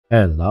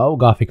Hello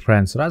Gothic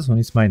friends, Razvan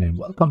is my name.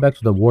 Welcome back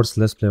to the worst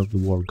let's play of the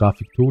world,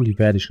 Gothic 2 Live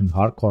Edition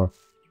Hardcore.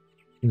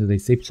 In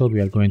today's episode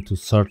we are going to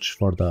search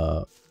for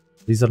the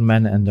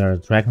lizardmen and their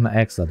dragon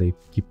eggs that they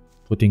keep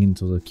putting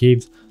into the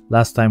caves.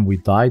 Last time we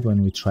died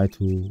when we tried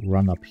to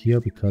run up here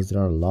because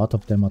there are a lot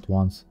of them at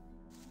once.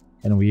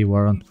 And we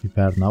weren't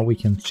prepared. Now we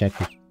can check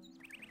it.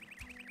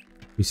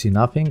 We see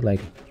nothing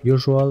like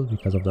usual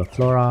because of the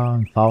flora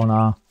and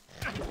fauna.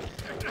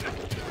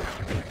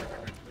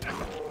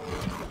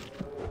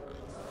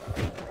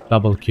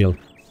 Double kill.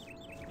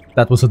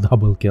 That was a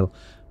double kill.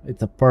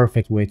 It's a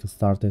perfect way to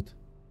start it.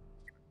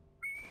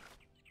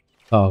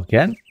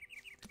 Again,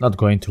 not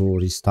going to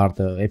restart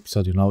the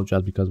episode, you know,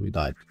 just because we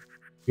died.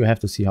 You have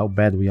to see how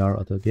bad we are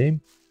at the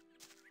game.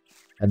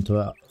 And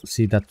to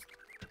see that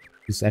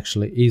this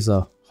actually is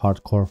a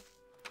hardcore.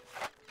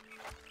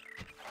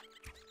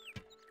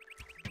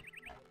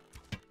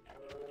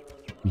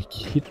 We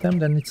hit them,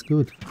 then it's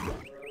good.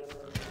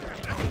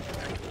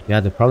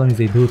 Yeah, the problem is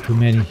they do too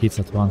many hits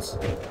at once.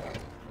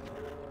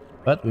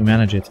 But we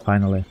manage it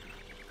finally.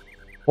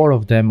 4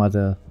 of them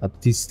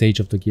at this stage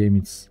of the game.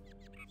 It's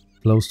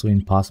close to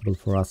impossible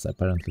for us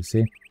apparently.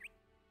 See? I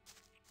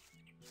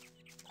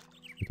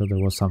thought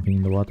there was something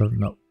in the water.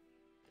 No.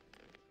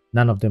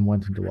 None of them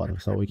went in the water,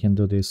 so we can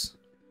do this.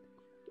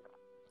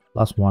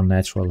 Last one,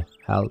 natural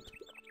health.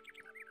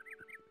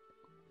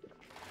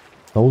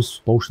 Those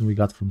potions we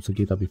got from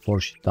Sagita before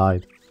she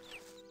died.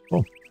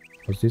 Oh,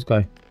 what's this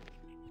guy?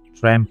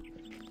 Tramp.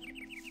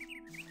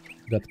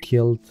 Got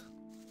killed.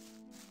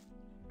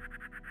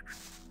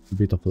 A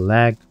bit of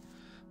lag.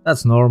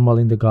 That's normal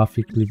in the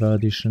Gothic Live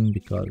edition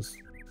because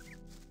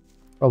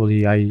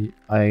probably I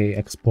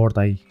export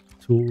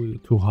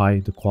too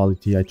high the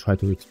quality. I try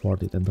to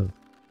export it and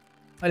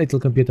my little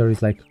computer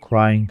is like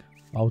crying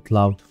out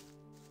loud.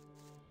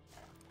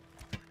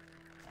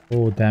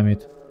 Oh damn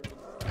it!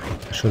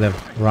 I should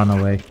have run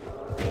away.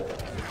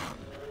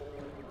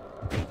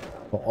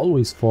 Oh,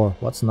 always 4.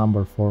 What's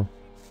number 4?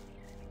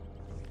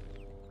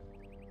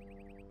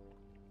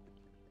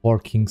 4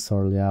 King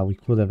Sword, yeah, we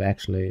could have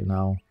actually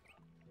now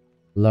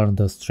learned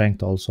the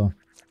strength also.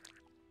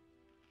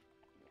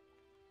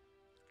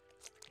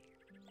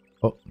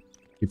 Oh,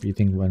 keep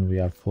eating when we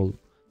are full.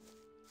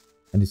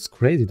 And it's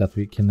crazy that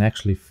we can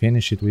actually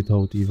finish it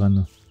without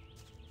even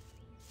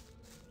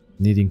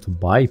needing to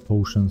buy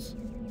potions.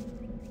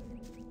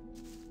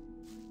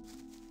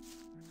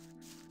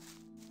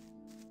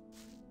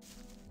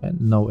 And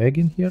no egg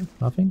in here,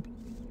 nothing.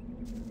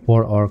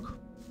 Poor orc.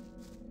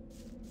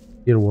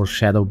 Here were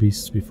shadow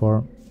beasts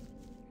before.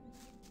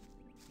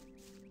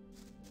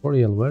 For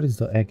real, where is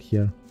the egg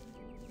here?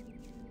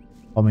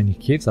 How many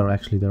kids are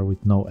actually there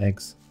with no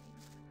eggs?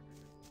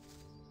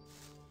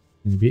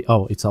 Maybe,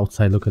 oh, it's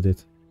outside, look at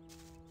it.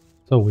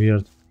 So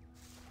weird.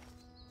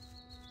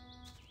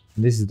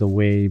 And this is the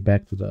way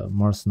back to the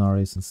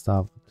mercenaries and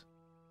stuff.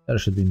 There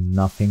should be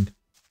nothing.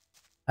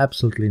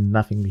 Absolutely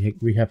nothing.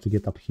 We have to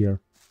get up here.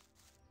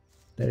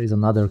 There is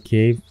another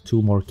cave.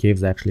 2 more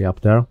caves actually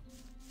up there.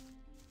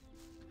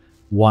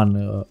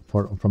 One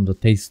from the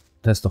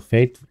test of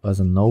fate as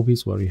a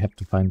novice where you have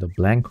to find the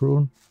blank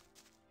rune,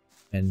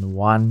 and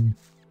one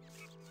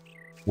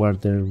where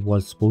there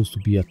was supposed to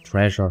be a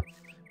treasure.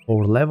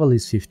 Our level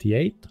is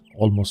 58,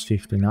 almost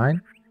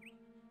 59.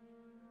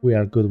 We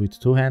are good with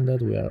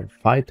 2-handed, we are a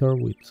fighter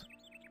with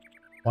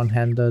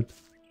 1-handed.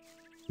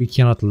 We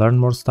cannot learn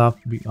more stuff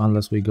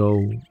unless we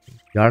go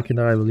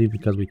Yarkindar, I believe,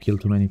 because we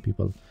killed too many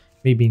people.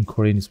 Maybe in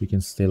Khorinis we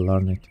can still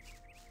learn it.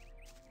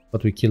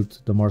 But we killed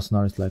the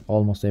mercenaries, like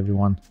almost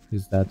everyone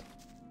is dead.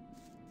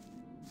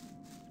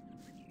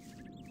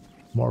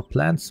 More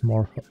plants,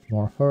 more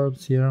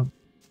herbs here.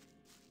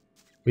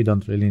 We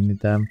don't really need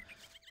them.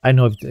 I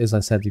know, as I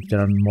said, if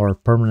there are more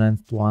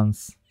permanent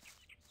ones.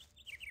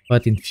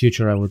 But in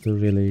future I would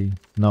really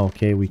know,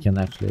 okay, we can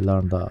actually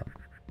learn the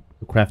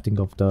crafting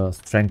of the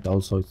strength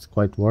also. It's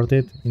quite worth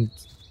it in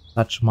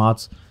such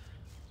mods,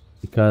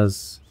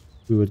 because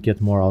we would get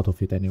more out of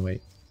it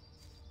anyway.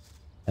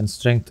 And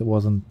strength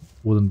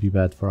wouldn't be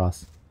bad for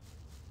us.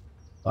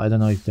 So I don't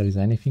know if there is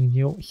anything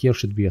new. Here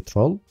should be a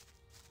troll.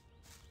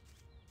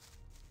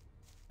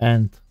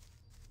 And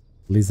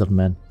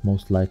lizardman,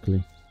 most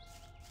likely.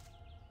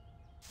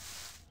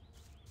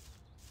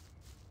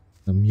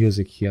 The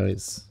music here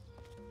is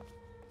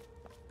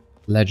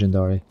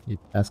legendary, if you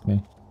ask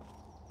me.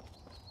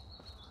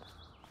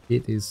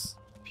 It is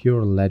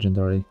pure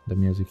legendary, the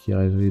music here.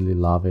 I really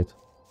love it.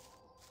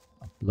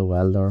 Blue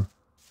Elder.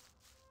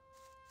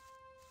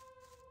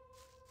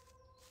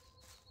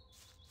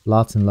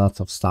 Lots and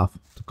lots of stuff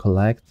to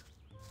collect.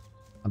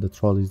 And the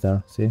troll is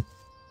there, see?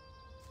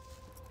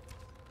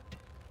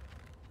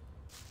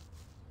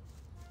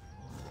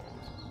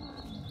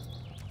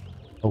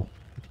 Oh,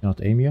 I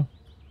cannot aim you.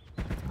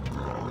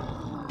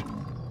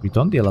 We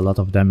don't deal a lot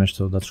of damage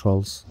to the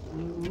trolls.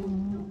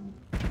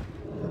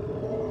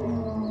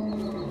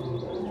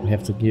 We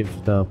have to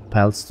give the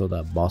pelts to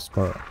the boss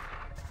core.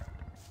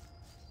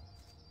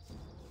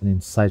 And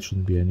inside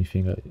shouldn't be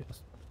anything,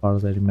 as far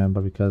as I remember,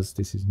 because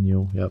this is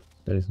new. Yep,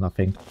 there is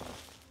nothing.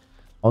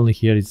 Only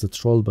here is the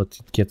troll, but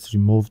it gets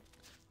removed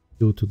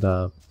due to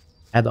the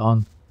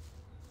add-on.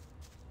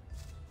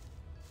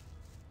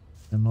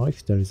 I don't know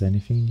if there is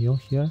anything new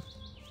here.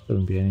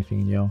 Shouldn't be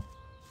anything new.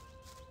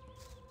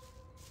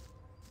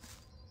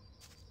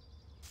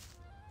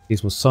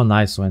 This was so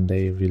nice when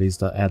they released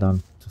the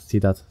add-on to see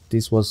that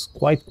this was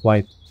quite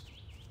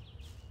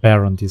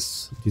fair on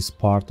this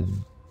part,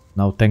 and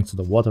now thanks to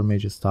the water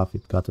mage stuff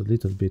it got a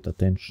little bit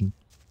attention,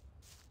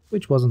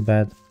 which wasn't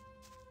bad.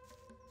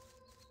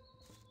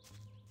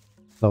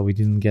 So we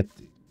didn't get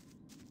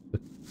the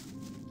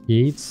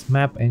Gates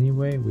map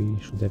anyway,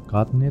 we should have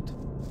gotten it.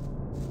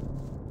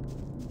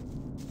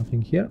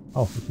 Nothing here.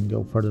 Oh, we can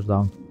go further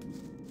down.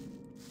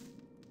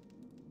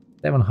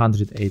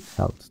 708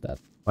 health,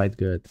 that's quite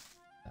good.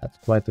 That's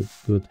quite a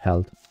good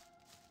health.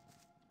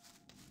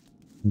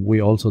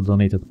 We also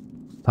donated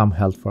some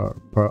health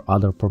per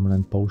other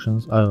permanent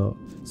potions.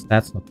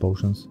 Stats, not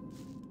potions.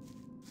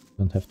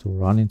 Don't have to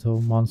run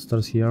into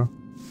monsters here.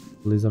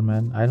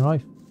 Lizardman. I don't know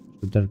if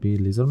should there be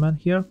Lizardman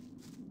here?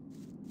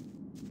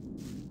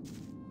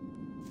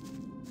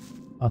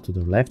 Ah, to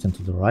the left and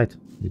to the right.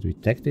 Did we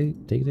take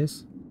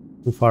this?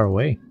 Too far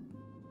away.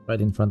 Right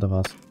in front of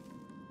us.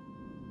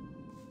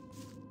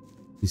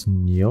 Is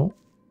new?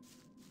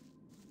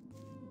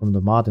 From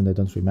the mod and I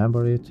don't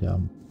remember it. Yeah,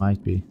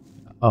 might be.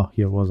 Oh,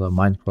 here was a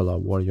Minecrawler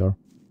warrior.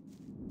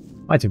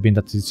 Might have been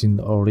that it's in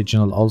the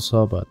original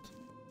also, but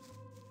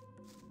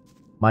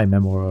my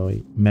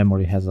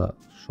memory has a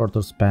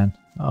shorter span.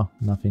 Oh,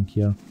 nothing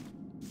here.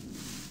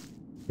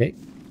 Okay.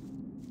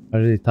 I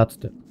really thought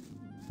that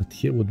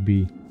here would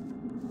be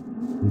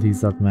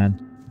Lizard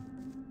Man.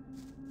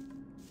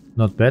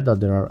 Not bad that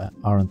there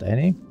aren't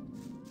any.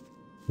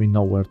 We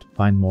know where to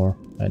find more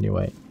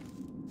anyway.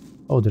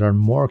 Oh, there are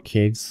more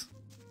caves.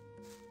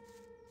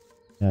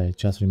 Yeah, I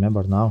just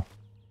remember now.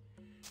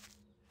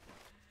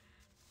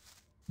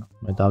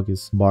 My dog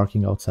is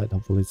barking outside.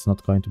 Hopefully it's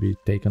not going to be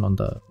taken on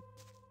the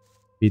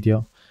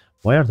video.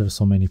 Why are there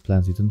so many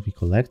plants? Didn't we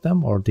collect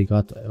them or they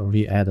got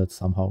re-added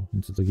somehow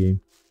into the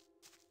game?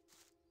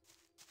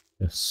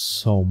 There's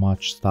so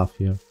much stuff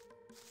here.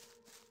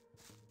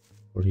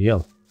 For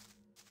real.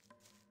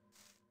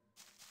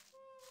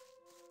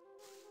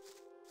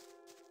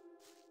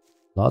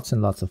 Lots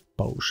and lots of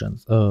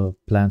potions.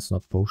 Plants,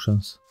 not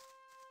potions.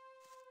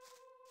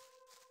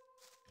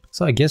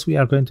 So I guess we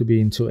are going to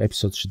be in 2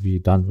 episodes, should be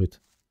done with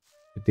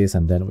this,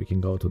 and then we can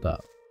go to the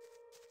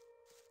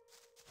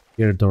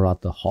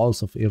Irdorat, the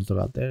halls of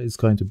Irdorat. There is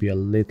going to be a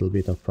little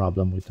bit of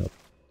problem with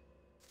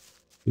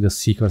the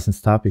seekers and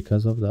stuff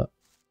because of the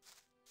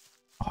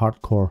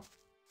hardcore.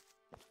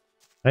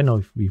 I don't know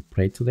if we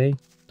pray today.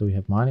 Do we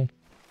have money?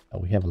 Oh,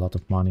 we have a lot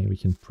of money. We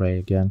can pray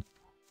again.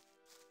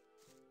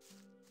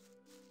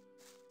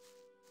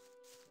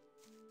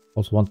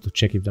 Also wanted to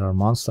check if there are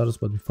monsters,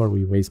 but before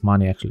we waste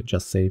money, actually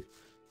just save.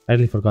 I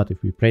really forgot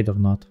if we prayed or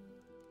not.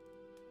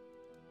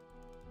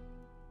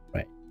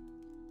 Right.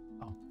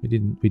 Oh,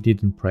 we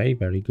didn't pray.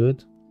 Very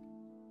good.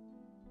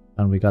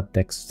 And we got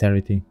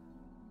dexterity.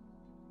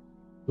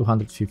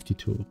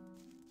 252.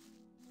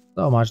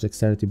 So much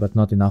dexterity, but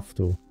not enough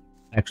to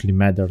actually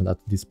matter at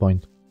this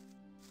point.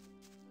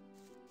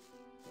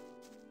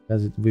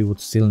 Because we would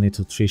still need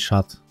to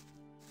 3-shot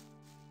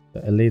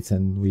the elites,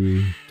 and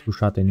we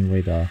 2-shot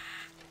anyway the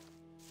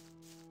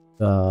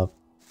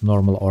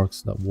normal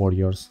orcs, the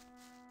warriors.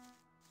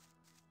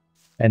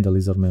 And the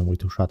lizardmen we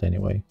 2-shot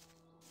anyway.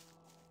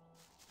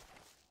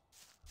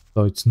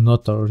 So it's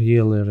not a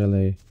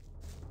really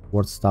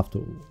worth stuff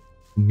to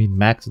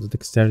min-max the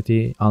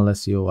dexterity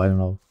unless you, I don't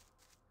know,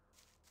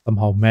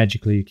 somehow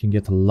magically you can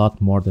get a lot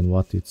more than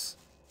what it's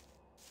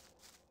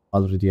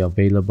already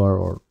available,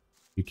 or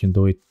you can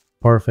do it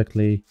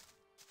perfectly.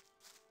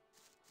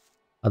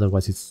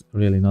 Otherwise it's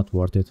really not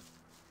worth it.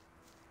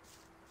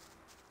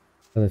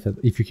 As I said,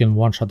 if you can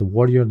one-shot the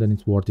warrior, then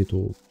it's worth it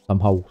to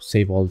somehow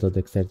save all the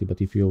dexterity,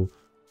 but if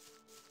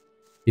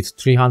it's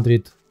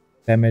 300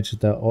 damage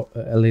the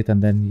elite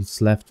and then it's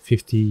left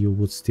 50, you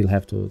would still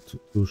have to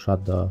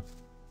shot the...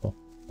 Oh,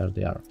 there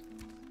they are.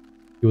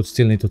 You would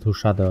still need to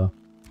 2-shot the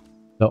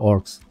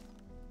orcs.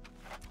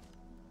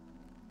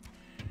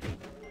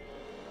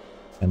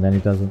 And then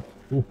it doesn't...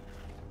 Ooh.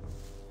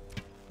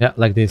 Yeah,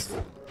 like this.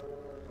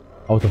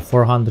 Out of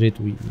 400,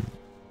 we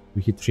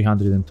hit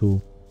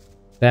 302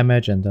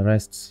 damage, and the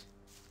rest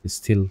is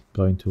still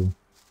going to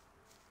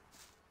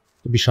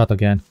be shot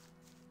again.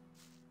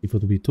 If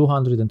it would be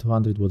 200 and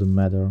 200, wouldn't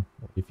matter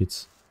if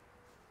it's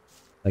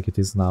like it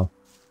is now.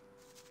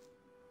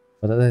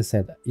 But as I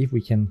said, if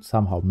we can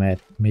somehow make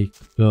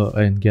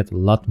and get a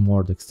lot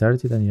more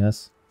dexterity, then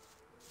yes.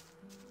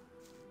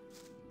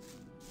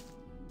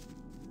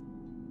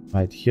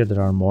 Right, here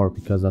there are more,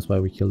 because that's why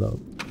we killed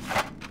them.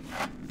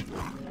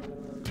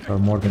 There are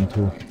more than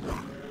 2.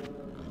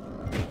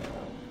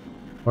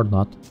 Or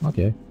not,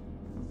 okay.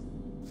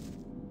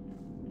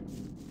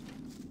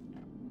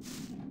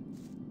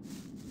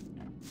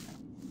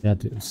 Yeah,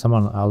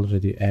 someone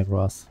already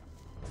aggro us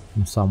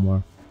from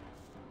somewhere.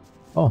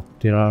 Oh,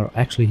 they are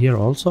actually here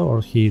also,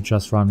 or he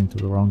just ran into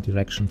the wrong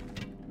direction?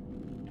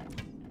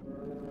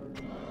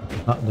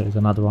 Ah, there is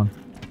another one.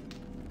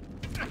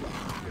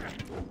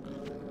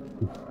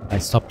 I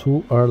stopped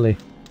too early.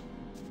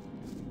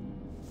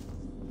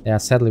 Yeah,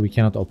 sadly we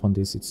cannot open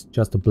this. It's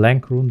just a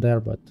blank room there,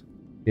 but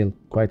still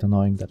quite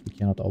annoying that we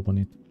cannot open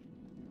it.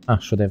 Ah,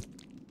 should have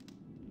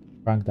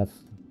drank that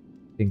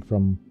thing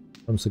from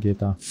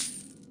Sugita.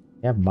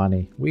 We have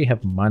money. We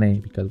have money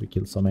because we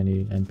killed so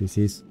many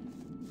NPCs.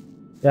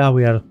 Yeah,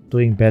 we are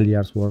doing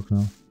Beliar's work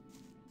now.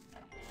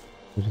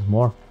 There is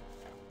more.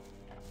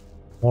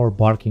 More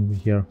barking we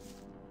hear.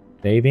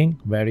 Saving,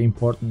 very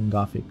important in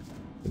Gothic.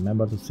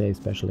 Remember to save,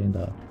 especially in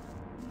the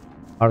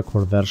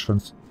hardcore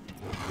versions.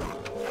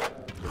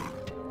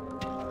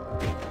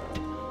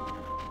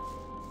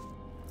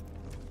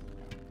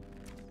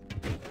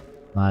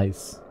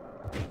 Nice.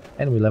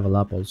 And we level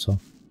up also.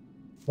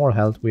 More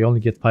health. We only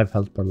get 5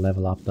 health per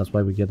level up. That's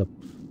why we get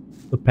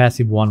the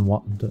passive one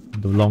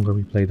the longer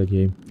we play the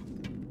game.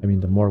 I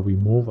mean, the more we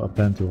move,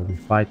 apparently, or we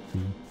fight,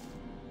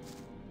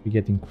 we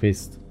get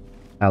increased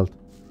health.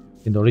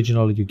 In the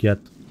original, you get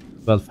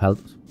 12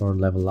 health per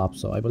level up,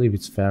 so I believe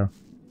it's fair.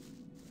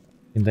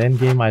 In the end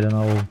game, I don't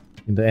know,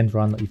 in the end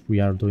run, if we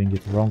are doing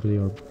it wrongly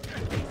or...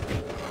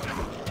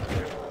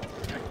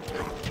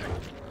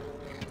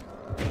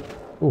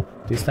 Oh,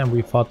 this time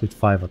we fought with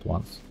 5 at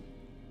once.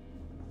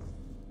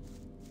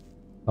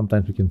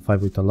 Sometimes we can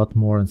fight with a lot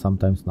more and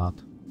sometimes not.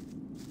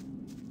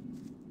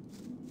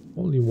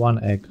 Only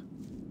 1 egg.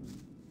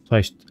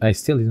 So I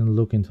still didn't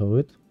look into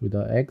it with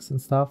the eggs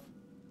and stuff.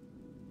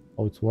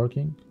 How it's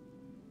working.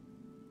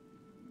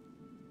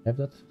 Have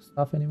that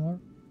stuff anymore?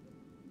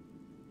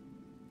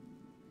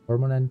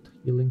 Permanent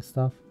healing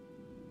stuff?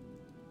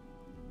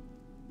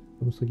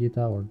 From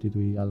Sugita, or did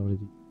we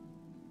already?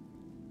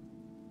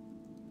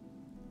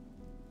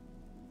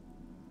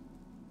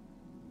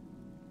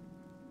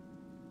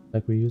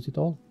 Like we use it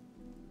all?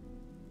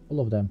 All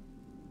of them.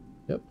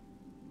 Yep.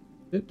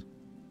 Good.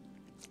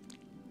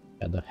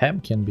 Yeah, the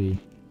ham can be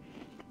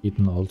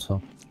eaten also.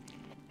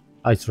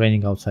 Ah, it's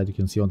raining outside, you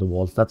can see on the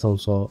walls. That's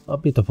also a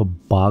bit of a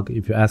bug,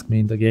 if you ask me,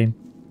 in the game.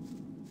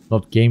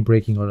 Not game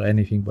breaking or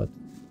anything, but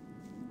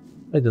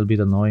a little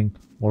bit annoying.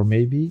 Or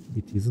maybe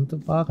it isn't a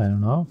bug, I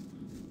don't know.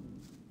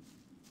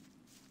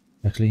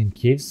 Actually, in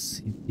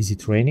caves, is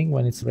it raining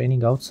when it's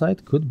raining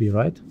outside? Could be,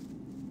 right?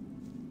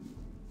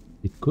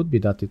 It could be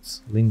that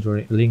it's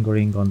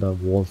lingering on the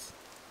walls.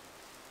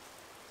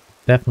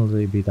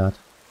 Definitely be that.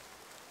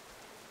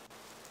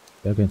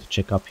 We are going to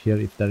check up here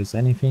if there is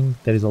anything.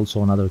 There is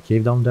also another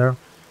cave down there.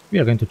 We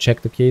are going to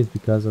check the caves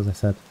because, as I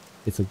said,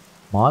 it's a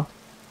mod.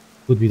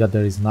 Could be that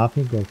there is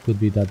nothing, or could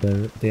be that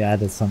they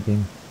added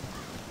something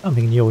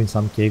new in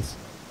some caves.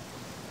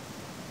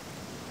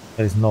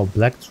 There is no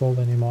black troll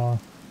anymore.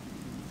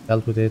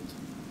 Dealt with it.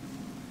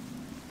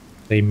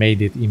 They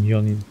made it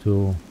immune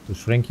to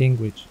shrinking,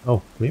 which...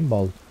 Oh,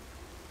 crumble.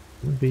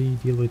 Didn't we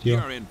deal with you?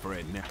 You're in for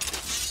it now.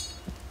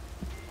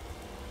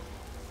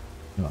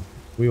 No,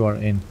 we are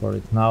in for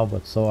it now,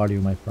 but so are you,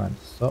 my friend.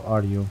 So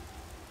are you.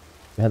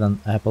 We had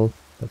an apple.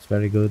 That's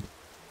very good.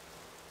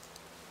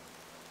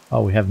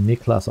 Oh, we have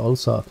Niklas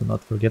also. Do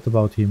not forget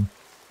about him.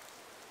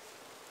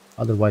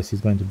 Otherwise, he's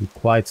going to be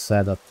quite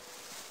sad that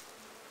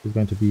he's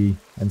going to be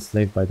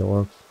enslaved by the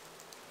orcs.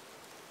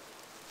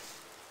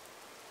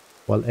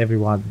 While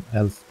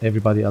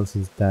everybody else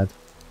is dead.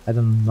 I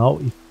don't know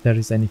if there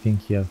is anything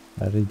here.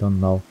 I really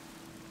don't know.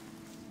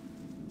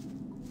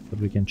 But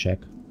we can check.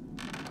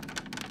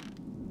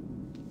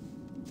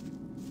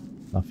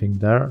 Nothing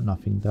there,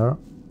 nothing there.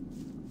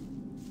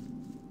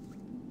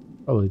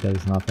 Probably there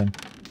is nothing.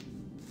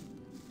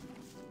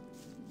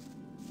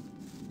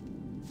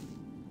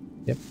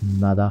 Yep,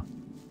 nada.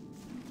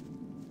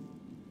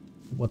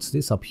 What's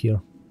this up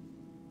here?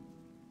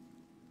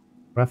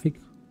 Graphic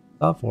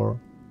stuff, or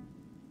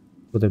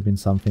could have been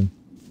something?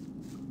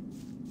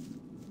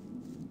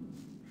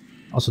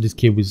 Also, this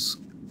cave is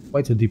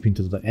quite deep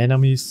into the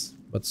enemies,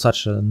 but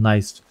such a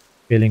nice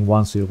feeling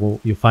once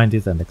you find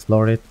it and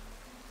explore it,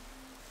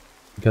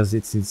 because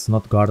it's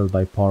not guarded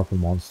by powerful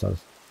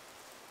monsters,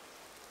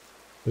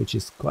 which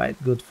is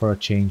quite good for a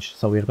change.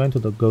 So we're going to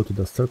go to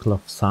the Circle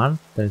of Sun.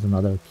 There is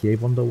another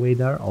cave on the way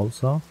there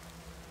also.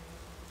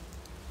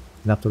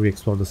 And after we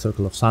explore the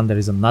Circle of Sun, there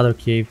is another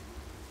cave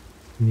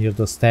near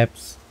the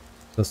stairs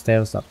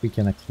that we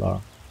can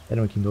explore.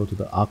 Then we can go to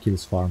the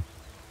Achilles farm.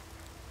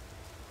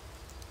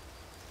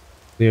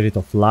 Clear it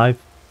of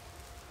life.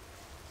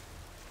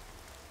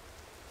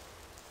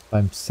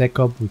 Climb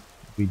Secob.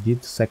 We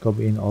did Secob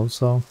in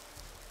also.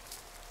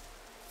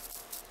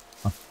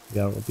 Oh, we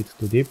are a bit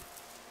too deep.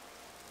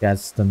 Yeah,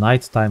 it's the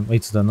night time.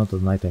 It's not the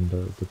night time,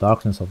 the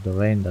darkness of the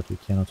rain that we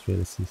cannot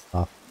really see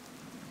stuff.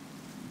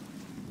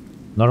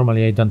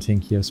 Normally, I don't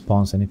think here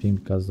spawns anything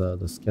because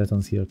the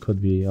skeletons here could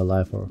be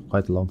alive for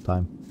quite a long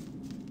time.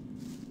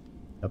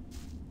 Yep.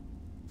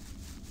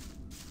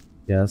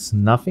 Yes,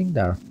 nothing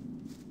there.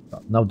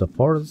 Now the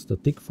forest, the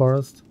thick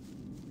forest.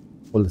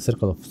 Well, the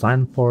Circle of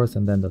Sun forest,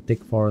 and then the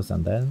thick forest,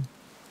 and then...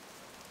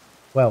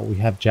 Well, we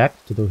have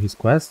Jack to do his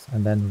quest,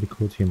 and then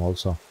recruit him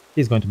also.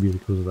 He's going to be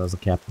recruited as a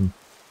captain.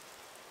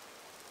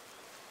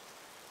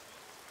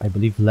 I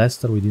believe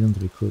Leicester we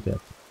didn't recruit yet.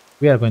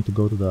 We are going to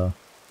go to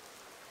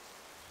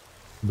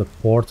the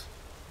port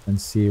and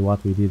see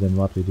what we did and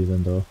what we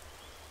didn't do.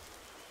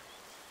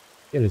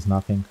 Here is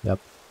nothing, yep.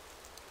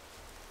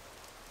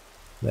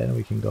 Then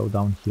we can go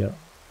down here.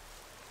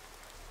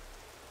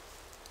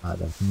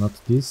 That's not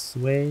this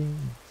way.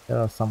 There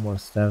are some more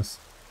stairs.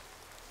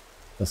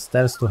 The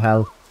stairs to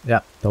hell.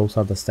 Yeah, those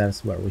are the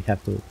stairs where we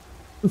have to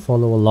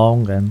follow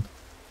along and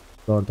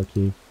store the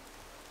key.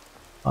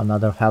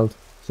 Another health.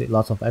 See,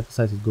 lots of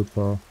exercise is good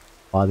for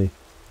body.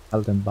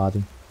 Health and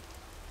body.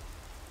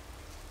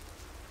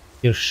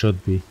 Here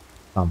should be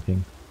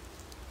something.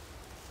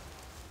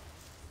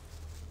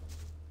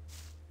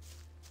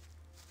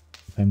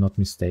 If I'm not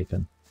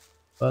mistaken.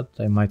 But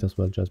I might as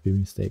well just be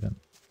mistaken.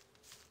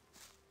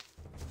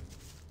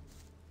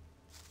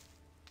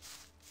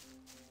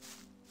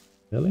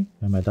 Really?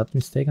 Am I that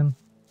mistaken?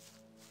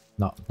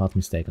 No, not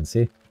mistaken,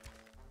 see?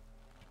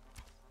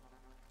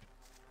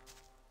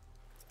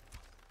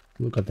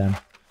 Look at them.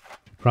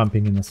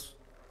 Cramping in a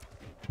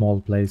small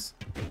place.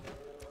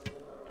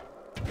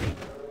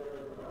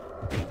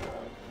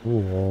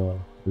 Ooh, oh,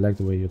 I like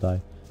the way you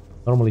die.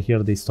 Normally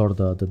here they store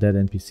the dead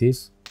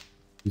NPCs.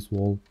 This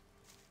wall.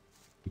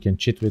 You can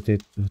cheat with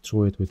it,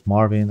 through it with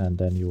Marvin, and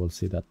then you will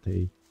see that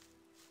they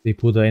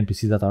put the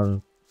NPCs that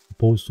are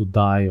supposed to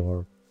die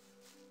or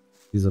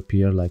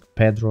disappear, like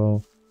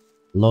Pedro,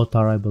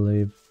 Lothar, I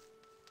believe.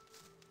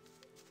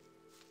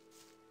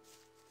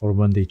 Or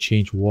when they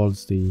change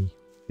worlds, they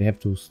have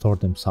to store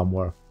them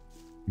somewhere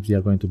if they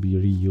are going to be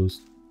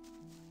reused.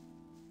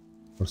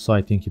 Or so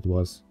I think it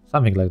was.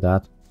 Something like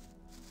that.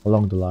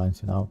 Along the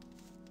lines, you know.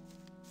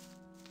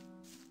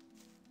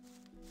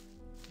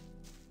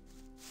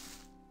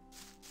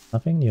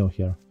 Nothing new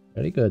here.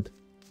 Very good.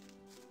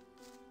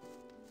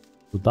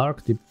 The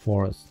dark deep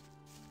forest.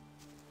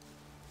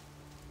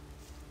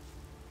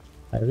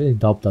 I really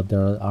doubt that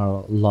there are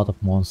a lot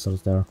of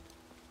monsters there.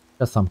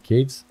 Just some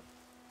caves.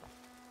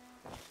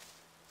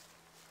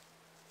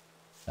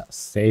 Yeah,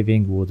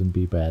 saving wouldn't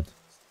be bad.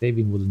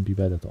 Saving wouldn't be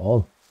bad at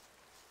all.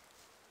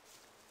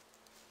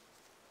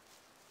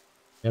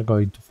 We are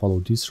going to follow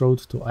this road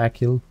to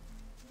Akil.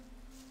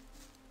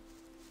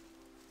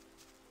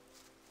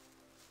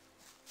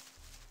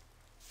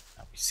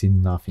 We see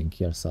nothing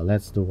here, so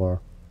let's do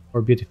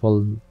our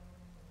beautiful,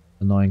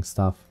 annoying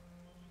stuff.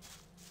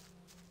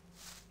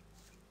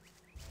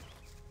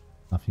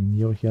 Nothing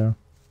new here.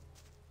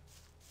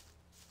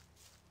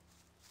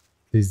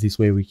 At least this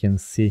way we can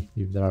see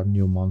if there are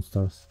new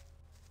monsters.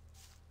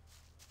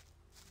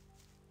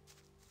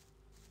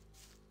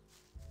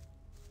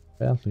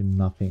 Apparently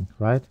nothing,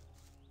 right?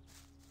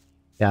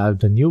 Yeah,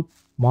 the new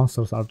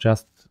monsters are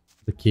just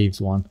the cave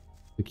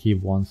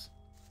ones.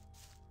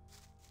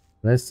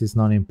 Rest is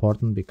not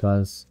important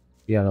because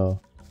we are a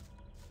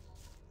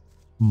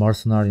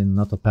mercenary and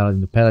not a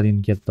paladin. The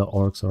paladin gets the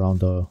orcs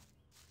around the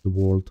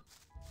world.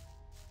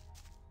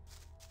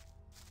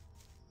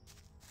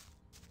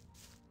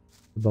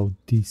 About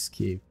this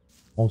cave.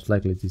 Most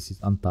likely this is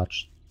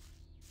untouched.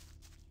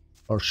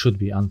 Or should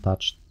be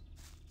untouched.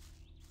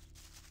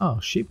 Oh,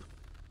 ship.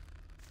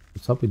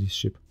 What's up with this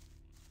ship?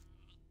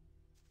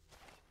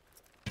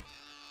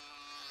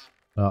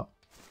 Oh,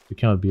 we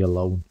cannot be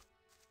alone.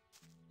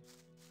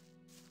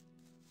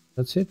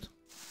 That's it.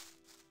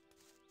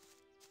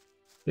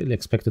 Really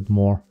expected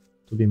more.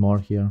 To be more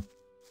here.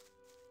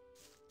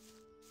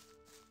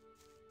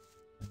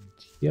 And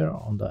here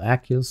on the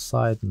Akil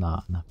side,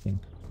 nah, nothing.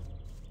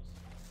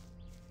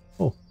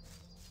 Oh,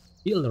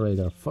 Hill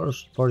Raider,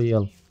 first for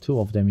real, 2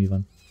 of them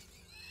even.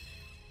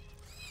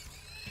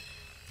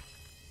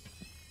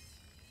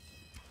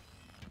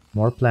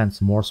 More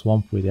plants, more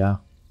swampweed, yeah.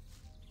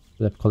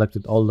 We have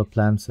collected all the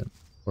plants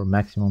for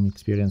maximum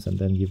experience and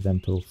then give them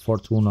to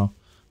Fortuna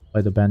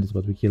by the bandits,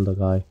 but we killed the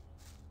guy.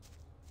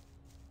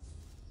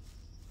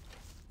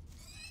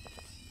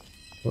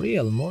 For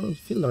real, more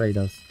Field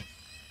Raiders.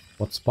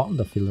 What spawned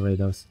the Field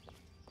Raiders?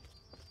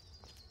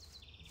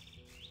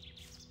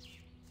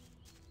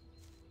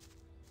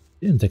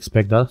 Didn't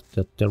expect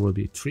that there will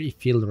be 3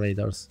 Field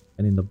Raiders,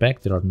 and in the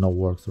back there are no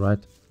works, right?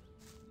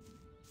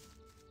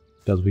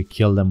 Because we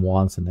killed them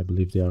once and I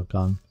believe they are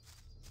gone.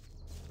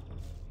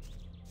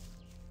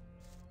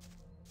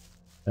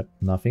 Yep,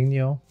 nothing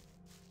new.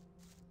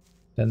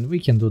 Then we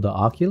can do the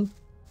Akil.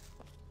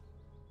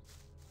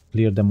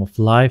 Clear them of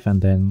life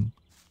and then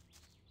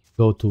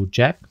go to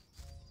Jack.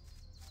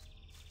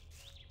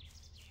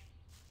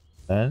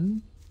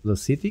 Then the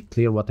city,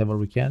 clear whatever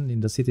we can.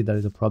 In the city there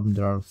is a problem,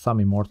 there are some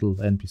immortal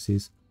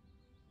NPCs.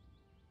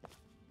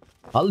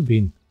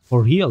 Talbin,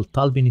 for real,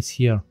 Talbin is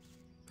here.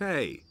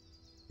 Hey.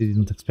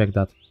 Didn't expect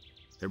that.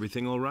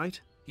 Everything all right?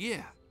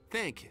 Yeah,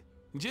 thank you.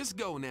 Just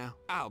go now.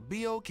 I'll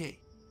be okay.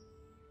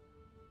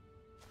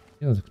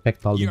 Didn't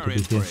expect Talbin You're to be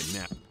in here. for it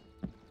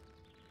now.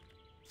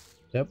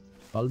 Yep,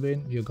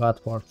 Talbin, you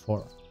got part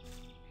 4.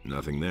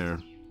 Nothing there.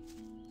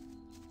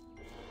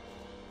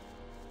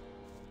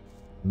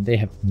 They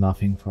have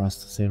nothing for us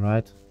to say,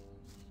 right?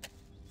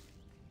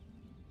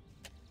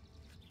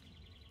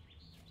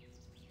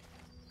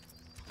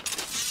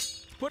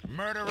 Put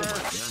murderer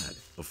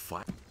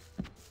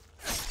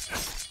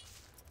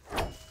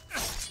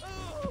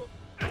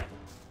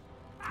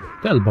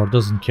Delbor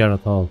doesn't care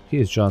at all. He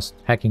is just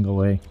hacking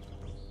away.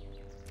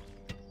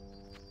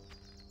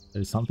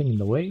 There is something in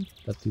the way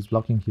that is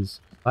blocking his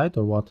sight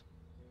or what?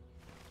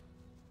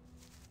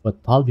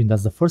 But Talbin,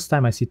 that's the first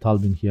time I see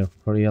Talbin here.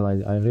 For real,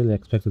 I really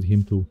expected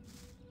him to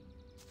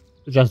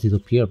just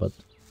disappear, but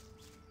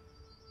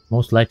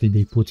most likely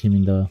they put him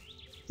into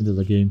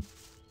the game.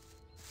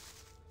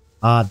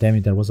 Ah, damn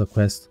it, there was a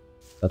quest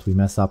that we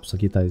messed up.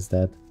 Sagita is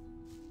dead.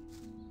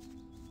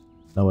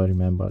 Now I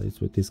remember, it's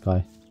with this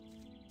guy.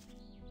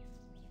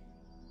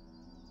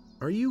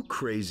 Are you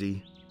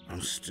crazy?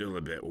 I'm still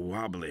a bit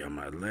wobbly on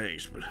my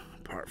legs, but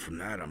apart from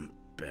that, I'm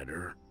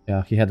better.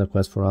 Yeah, he had a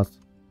quest for us,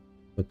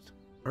 but...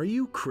 Are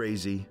you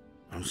crazy?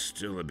 I'm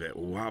still a bit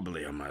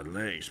wobbly on my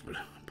legs, but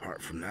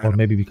apart from that... Or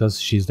maybe because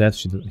she's dead,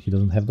 he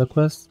doesn't have the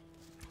quest?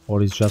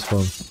 Or it's just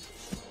for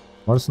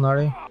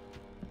mercenary?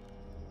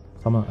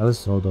 Someone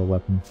else throw the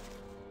weapon.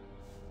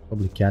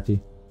 Probably Catty.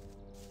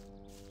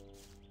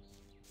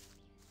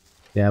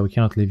 Yeah, we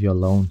cannot leave you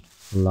alone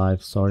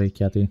alive. Sorry,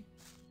 Catty.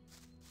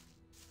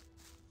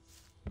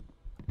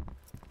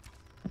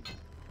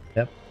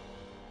 Yep.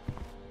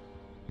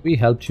 We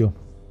helped you.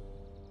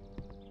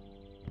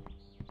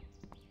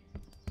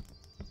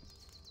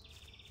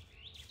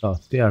 So,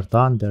 they are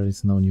done. There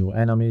is no new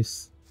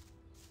enemies.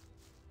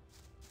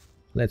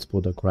 Let's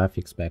put the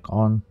graphics back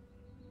on.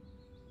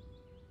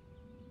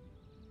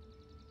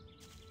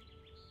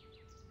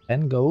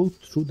 And go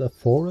through the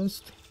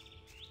forest.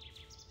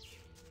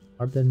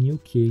 Are there new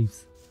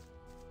caves?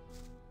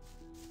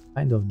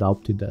 Kind of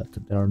doubted that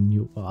there are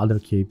new other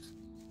caves.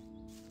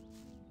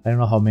 I don't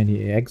know how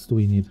many eggs do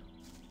we need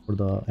for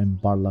the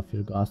Embarla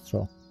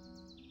Firgastro.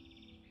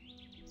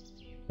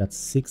 Got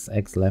 6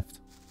 eggs left.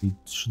 We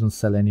shouldn't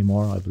sell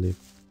anymore, I believe.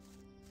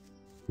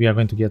 We are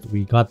going to get...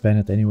 We got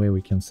Bennett anyway,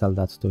 we can sell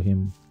that to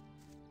him.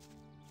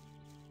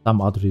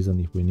 Some other reason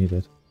if we need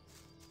it.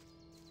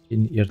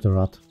 In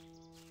Irderat.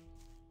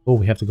 Oh,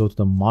 we have to go to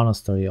the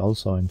monastery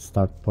also and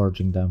start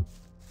purging them.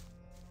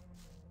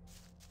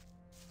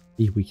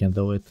 If we can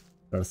do it.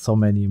 There are so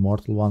many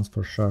immortal ones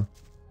for sure.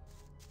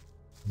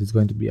 It's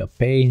going to be a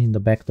pain in the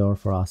back door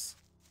for us.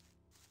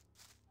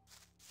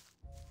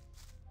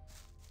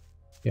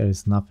 Here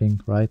is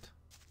nothing, right?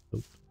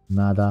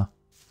 Nada.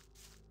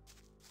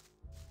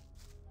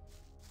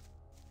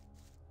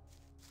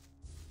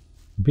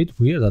 Bit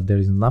weird that there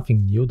is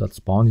nothing new that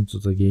spawned into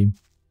the game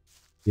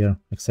here,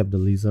 except the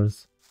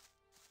lizards.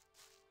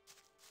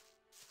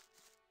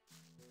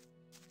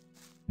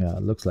 Yeah,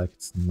 it looks like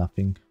it's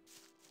nothing.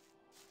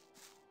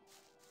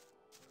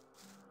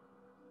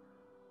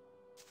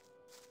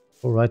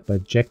 Alright, by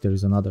Jack there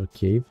is another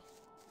cave.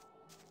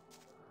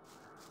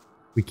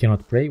 We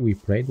cannot pray, we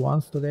prayed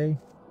once today.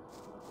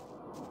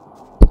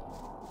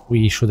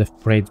 We should have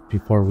prayed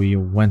before we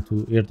went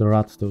to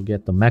Irderat to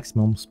get the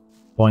maximum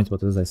points,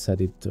 but as I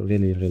said, it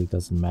really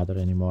doesn't matter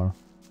anymore.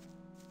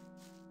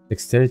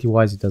 Dexterity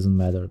wise it doesn't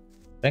matter.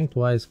 Strength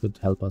wise could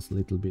help us a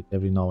little bit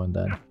every now and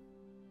then.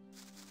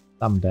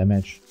 Some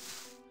damage.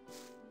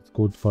 It's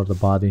good for the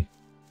body.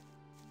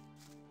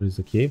 There is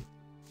a cave.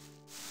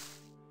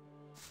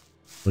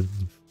 But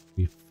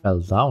we fell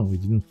down, we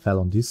didn't fall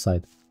on this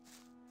side.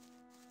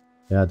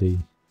 Yeah, they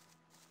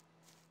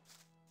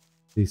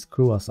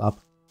screw us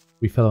up.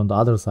 We fell on the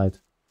other side.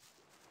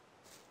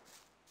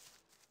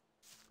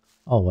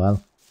 Oh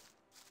well.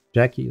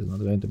 Jackie is not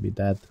going to be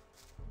dead.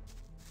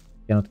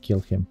 Cannot kill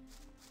him.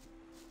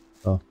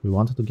 So we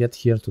wanted to get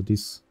here to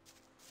this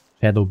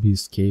Shadow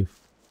Beast cave.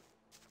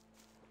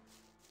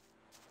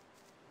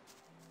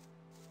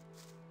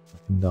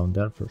 Nothing down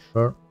there for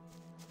sure.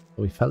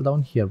 So we fell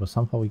down here, but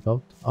somehow we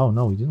got... Oh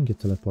no, we didn't get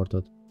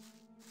teleported.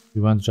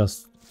 We went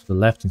just to the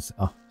left instead.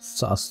 Oh,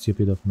 so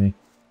stupid of me.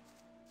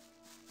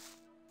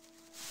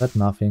 But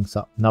nothing,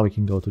 so now we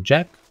can go to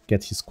Jack,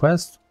 get his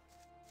quest.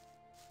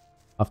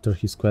 After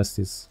his quest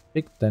is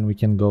picked, then we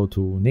can go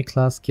to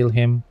Niklas, kill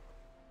him,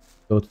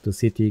 go to the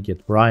city,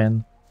 get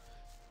Brian,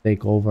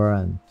 take over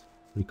and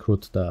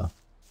recruit the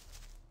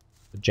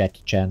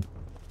Jackie Chan.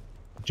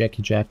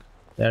 Jackie Jack,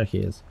 there he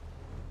is.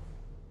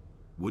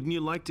 Wouldn't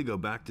you like to go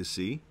back to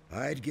sea?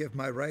 I'd give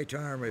my right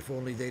arm if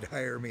only they'd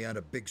hire me on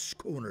a big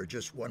schooner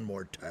just one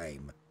more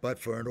time. But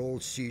for an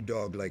old sea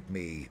dog like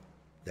me,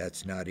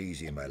 that's not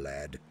easy, my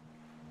lad.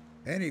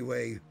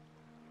 Anyway,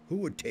 who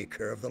would take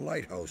care of the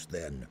lighthouse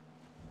then?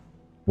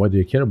 Why do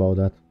you care about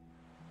that?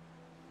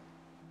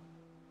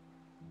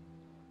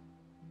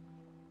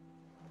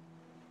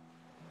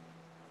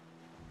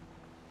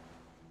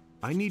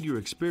 I need your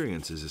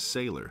experience as a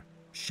sailor.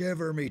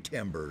 Shiver me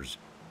timbers.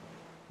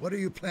 What are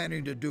you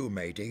planning to do,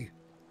 matey?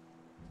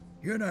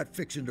 You're not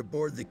fixing to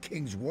board the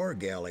King's War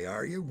Galley,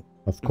 are you?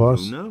 Of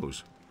course. Who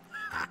knows?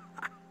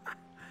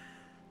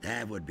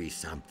 That would be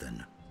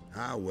something.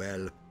 Ah,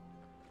 well.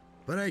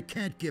 But I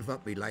can't give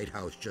up me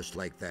lighthouse just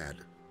like that.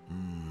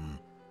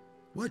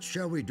 What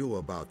shall we do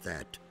about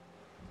that?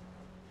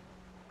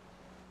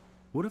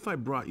 What if I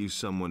brought you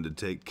someone to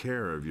take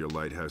care of your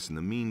lighthouse in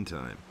the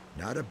meantime?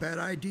 Not a bad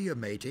idea,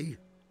 matey.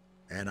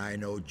 And I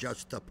know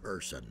just the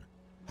person.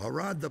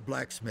 Harad the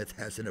blacksmith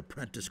has an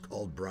apprentice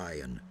called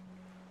Brian.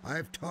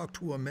 I've talked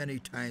to him many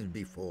times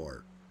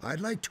before.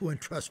 I'd like to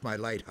entrust my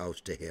lighthouse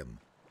to him.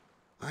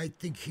 I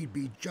think he'd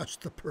be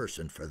just the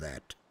person for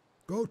that.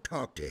 Go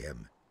talk to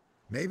him.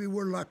 Maybe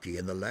we're lucky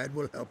and the lad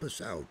will help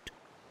us out.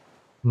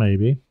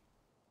 Maybe.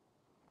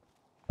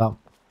 So,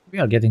 we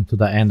are getting to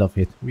the end of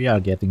it. We are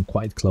getting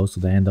quite close to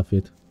the end of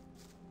it.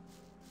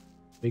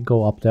 We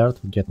go up there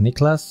to get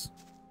Nicholas.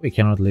 We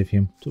cannot leave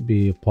him to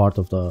be part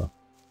of the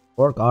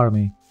orc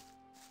army.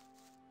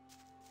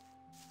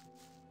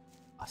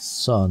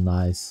 So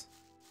nice.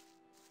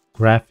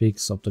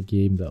 Graphics of the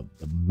game, the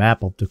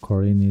map of the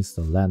Khorinis,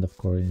 the land of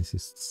Khorinis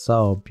is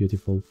so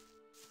beautiful.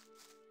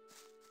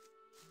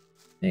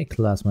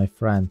 Nicholas, my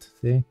friend,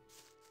 see?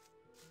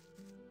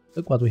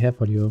 Look what we have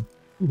for you.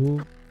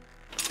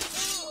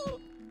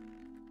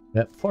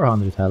 Yeah,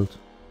 400 health.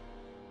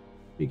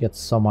 We get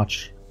so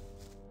much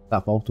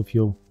stuff out of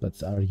you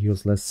that are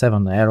useless.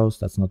 7 arrows,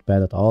 that's not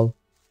bad at all.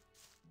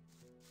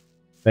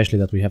 Especially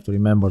that we have to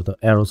remember the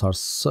arrows are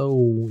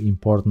so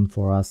important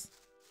for us.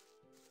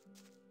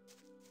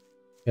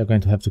 We are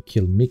going to have to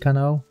kill Mika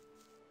now.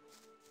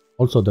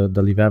 Also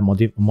the liver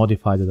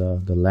modified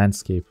the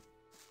landscape.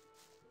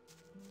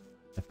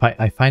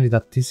 I find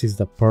that this is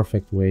the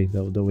perfect way,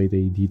 the way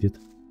they did it.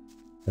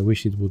 I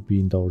wish it would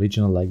be in the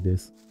original like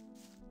this.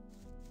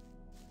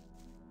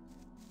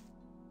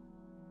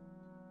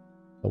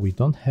 But we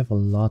don't have a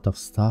lot of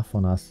stuff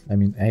on us. I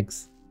mean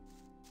eggs.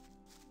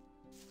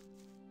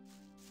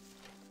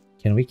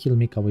 Can we kill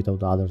Mika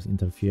without others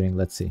interfering?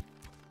 Let's see.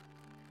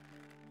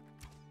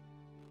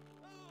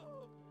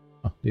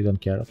 Oh, they don't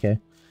care. Okay.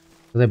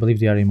 Because I believe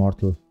they are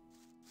immortal.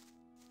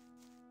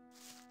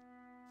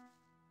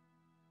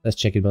 Let's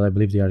check it, but I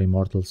believe they are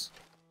immortals.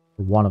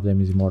 One of them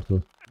is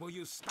immortal. Will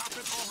you stop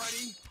it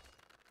already?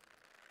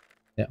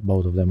 Yeah,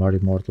 both of them are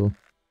immortal.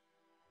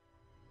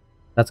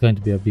 That's going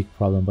to be a big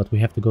problem, but we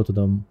have to go to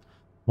the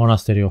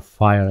Monastery of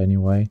Fire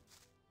anyway.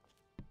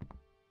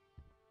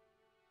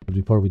 But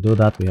before we do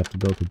that, we have to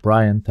go to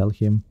Brian, tell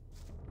him.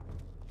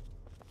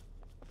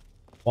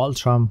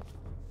 Waltram,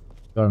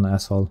 you're an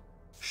asshole.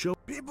 Show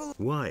people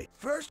why.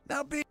 First,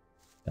 now be.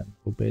 And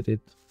obeyed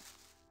it.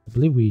 I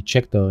believe we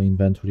checked the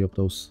inventory of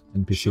those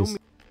NPCs.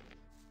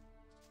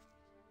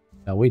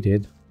 Yeah, we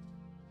did.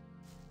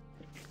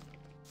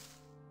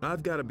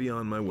 I've got to be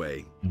on my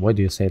way. Why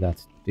do you say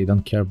that? They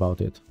don't care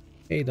about it.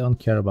 They don't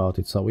care about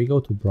it. So we go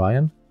to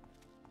Brian.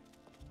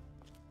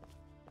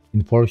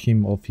 Inform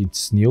him of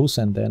its news,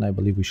 and then I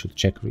believe we should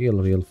check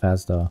real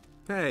fast the...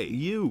 Hey,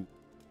 you!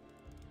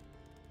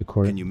 The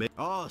Can you make...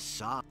 Oh,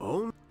 son.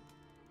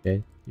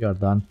 Okay, you are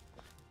done.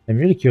 I'm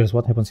really curious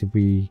what happens if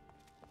we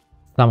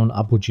summon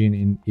Abujin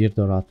in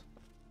Irdorat.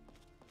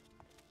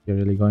 You're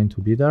really going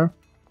to be there?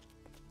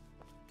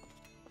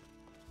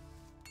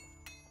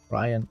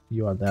 Brian,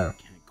 you are there.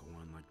 Can't go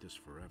on like this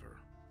forever.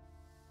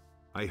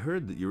 I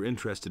heard that you're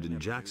interested in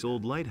Jack's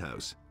old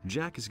lighthouse.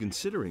 Jack is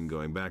considering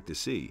going back to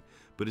sea,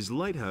 but his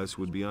lighthouse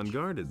would be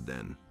unguarded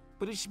then.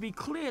 But it should be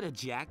clear to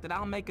Jack that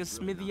I'll make a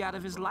smithy out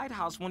of his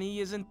lighthouse when he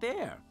isn't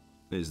there.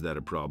 Is that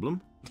a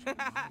problem?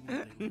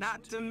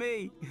 Not to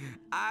me.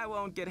 I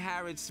won't get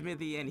Harrod's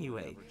smithy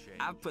anyway.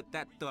 I've put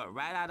that thought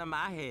right out of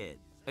my head.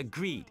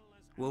 Agreed.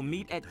 We'll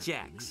meet at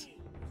Jack's.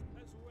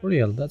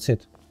 Real, that's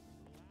it.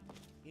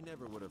 He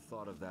never would have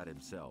thought of that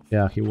himself.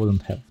 Yeah, he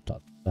wouldn't have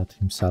thought that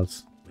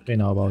himself. We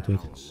know about it.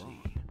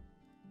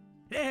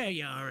 There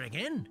you are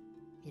again.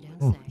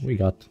 Oh, we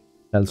got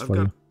bells for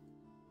you.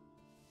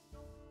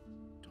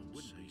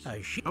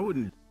 I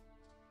wouldn't...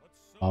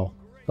 Wow,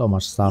 so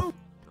much stuff.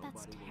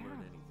 That's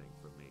terrible.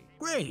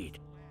 Great.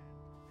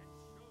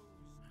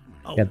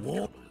 A Get-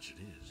 war.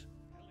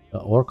 The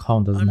Orc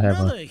Hound doesn't have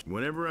a... Another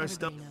Whenever I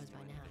stop... Everybody knows by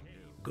now.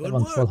 good That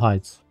one full work.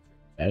 hides.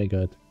 Very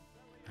good.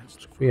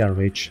 We are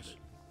rich.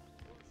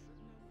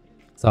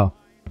 So,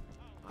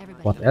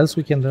 Everybody what knows. else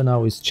we can do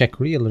now is check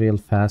real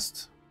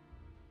fast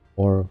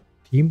our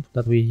team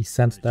that we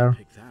sent there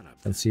Pick that up.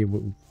 and see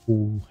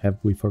who have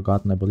we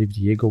forgotten. I believe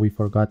Diego we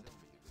forgot.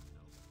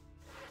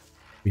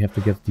 We have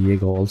to get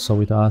Diego also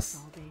with us.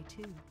 All day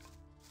too.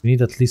 We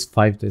need at least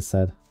 5, they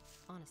said.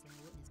 Honestly,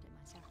 I witnessed it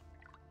myself.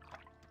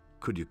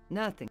 Could you...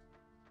 Nothing.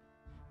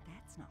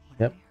 That's not what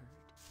Yep. I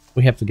heard.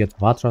 We have to get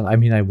Vatras. I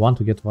mean, I want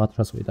to get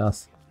Vatras with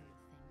us.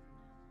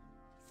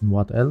 And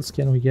what else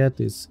can we get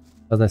is,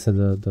 as I said,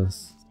 the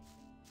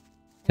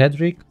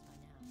Cedric.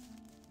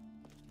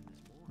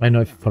 I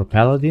know if for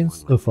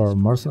paladins, for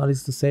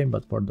mercenaries the same,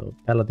 but for the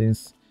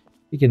paladins,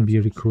 he can be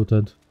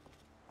recruited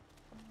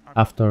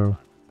after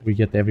we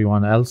get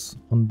everyone else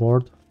on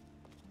board.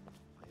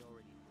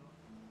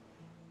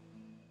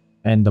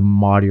 And the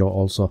Mario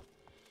also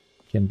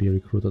can be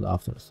recruited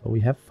after. So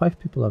we have 5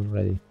 people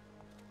already.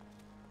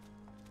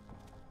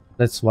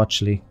 Let's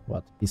watch Lee,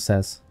 what he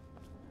says.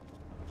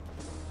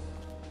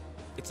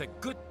 It's a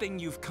good thing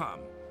you've come.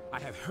 I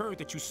have heard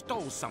that you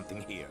stole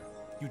something here.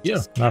 You Yeah,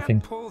 just can't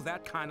nothing. pull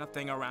that kind of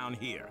thing around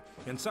here.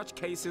 In such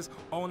cases,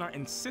 owner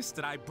insists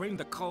that I bring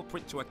the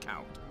culprit to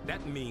account.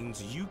 That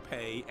means you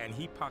pay and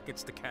he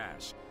pockets the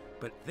cash.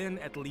 But then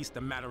at least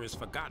the matter is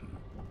forgotten.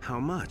 How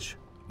much?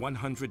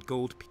 100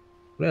 gold.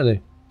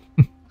 Really?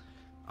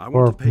 I want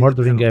for to pay the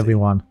murdering penalty.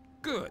 everyone.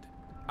 Good.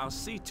 I'll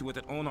see to it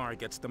that Onar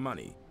gets the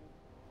money.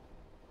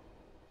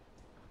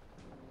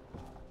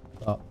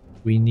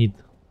 We need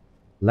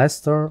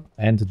Lester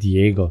and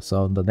Diego.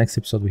 So in the next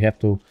episode we have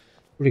to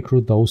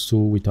recruit those two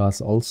with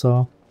us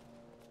also.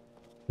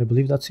 I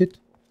believe that's it.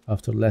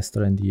 After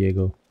Lester and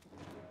Diego.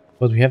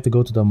 But we have to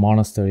go to the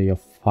Monastery of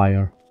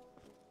Fire.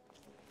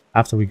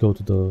 After we go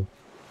to the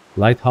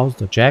lighthouse,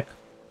 the Jack.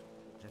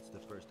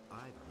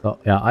 So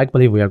yeah, I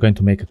believe we are going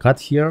to make a cut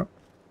here.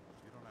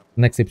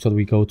 Next episode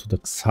we go to the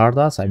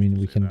Xardas. I mean,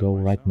 we can go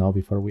right now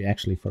before we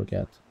actually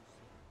forget.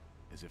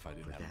 As if I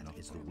didn't have enough.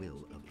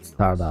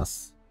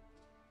 Stardust.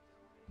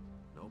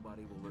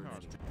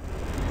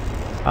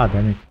 Ah,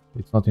 damn it.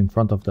 It's not in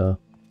front of the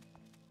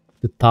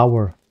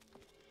tower.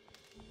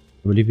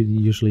 I believe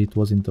usually it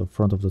was in the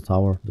front of the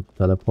tower, the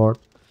teleport.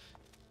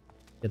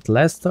 Get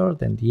Lester,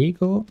 then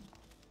Diego,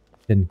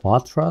 then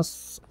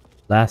Vatras.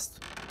 Last.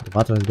 The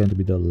Vatras is going to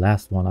be the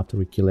last one after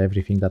we kill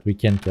everything that we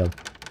can kill.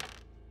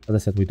 As I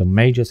said, with the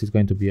mages, it's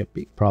going to be a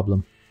big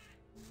problem.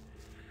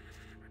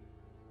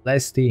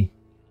 Lesty,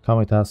 come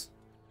with us.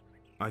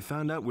 I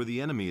found out where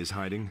the enemy is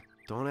hiding.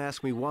 Don't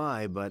ask me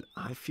why, but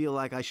I feel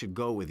like I should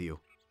go with you.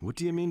 What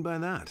do you mean by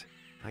that?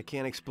 I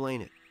can't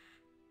explain it.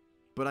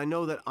 But I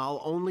know that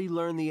I'll only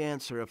learn the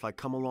answer if I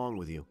come along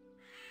with you.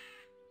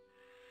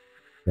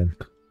 Then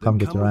come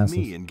get your with answers.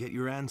 me and get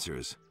your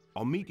answers.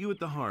 I'll meet you at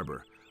the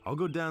harbor. I'll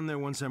go down there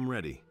once I'm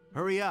ready.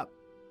 Hurry up.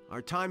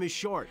 Our time is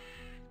short.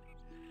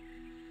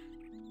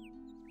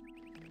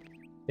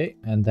 Okay,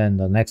 and then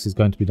the next is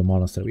going to be the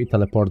monastery. We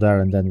teleport there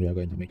and then we are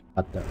going to make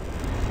a cut there.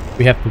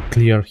 We have to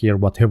clear here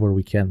whatever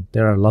we can.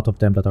 There are a lot of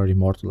them that are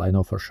immortal, I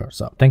know for sure.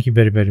 So thank you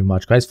very, very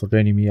much guys for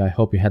joining me. I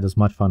hope you had as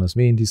much fun as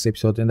me in this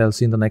episode and I'll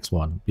see you in the next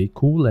one. Be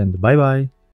cool and bye bye.